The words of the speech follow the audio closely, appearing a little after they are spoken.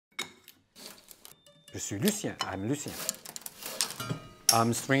Je suis Lucien. I'm Lucien.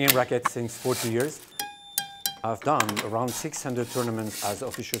 I'm stringing rackets since 40 years. I've done around 600 tournaments as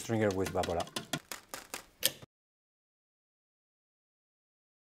official stringer with Babolat.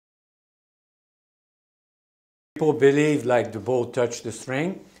 People believe like the ball touched the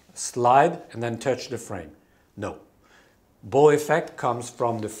string, slide, and then touch the frame. No. Ball effect comes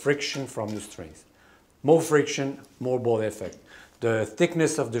from the friction from the strings. More friction, more ball effect. The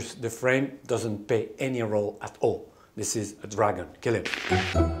thickness of the frame doesn't play any role at all. This is a dragon. Kill him.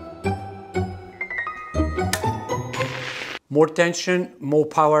 More tension, more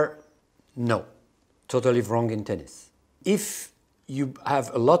power? No. Totally wrong in tennis. If you have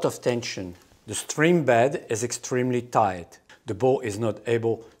a lot of tension, the string bed is extremely tight. The ball is not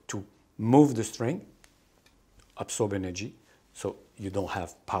able to move the string, absorb energy, so you don't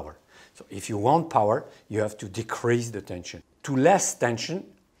have power. So if you want power, you have to decrease the tension. To less tension,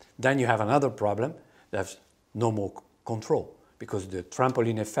 then you have another problem. There's no more control because the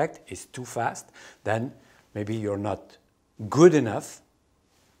trampoline effect is too fast. Then maybe you're not good enough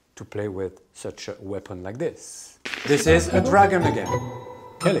to play with such a weapon like this. This is a dragon again.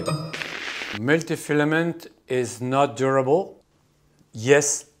 Kill it. Multifilament is not durable.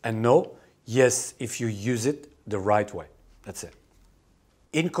 Yes and no. Yes, if you use it the right way. That's it.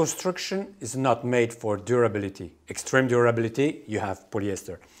 In construction, is not made for durability. Extreme durability, you have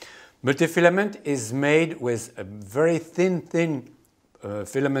polyester. Multifilament is made with a very thin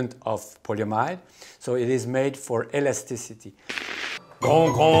filament of polyamide, so it is made for elasticity.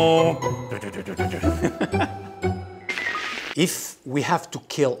 Gong, gong. If we have to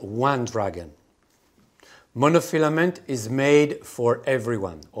kill one dragon, monofilament is made for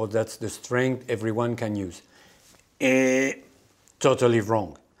everyone, or that's the strength everyone can use. Totally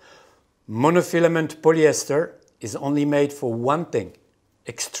wrong. Monofilament polyester is only made for one thing,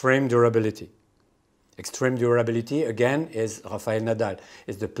 extreme durability. Extreme durability, again, is Rafael Nadal.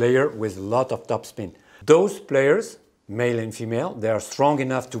 Is the player with a lot of topspin. Those players, male and female, they are strong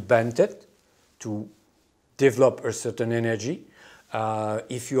enough to bend it, to develop a certain energy.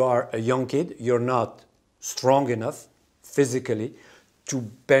 If you are a young kid, you're not strong enough physically to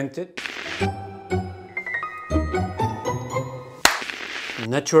bend it.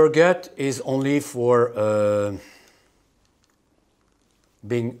 Natural gut is only for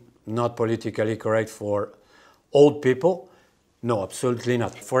being not politically correct for old people. No, absolutely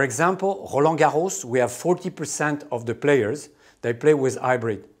not. For example, Roland Garros, we have 40% of the players, they play with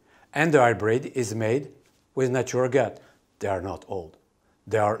hybrid. And the hybrid is made with natural gut. They are not old.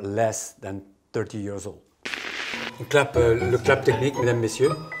 They are less than 30 years old. Le clap technique, mesdames,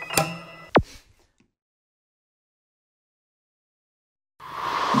 messieurs.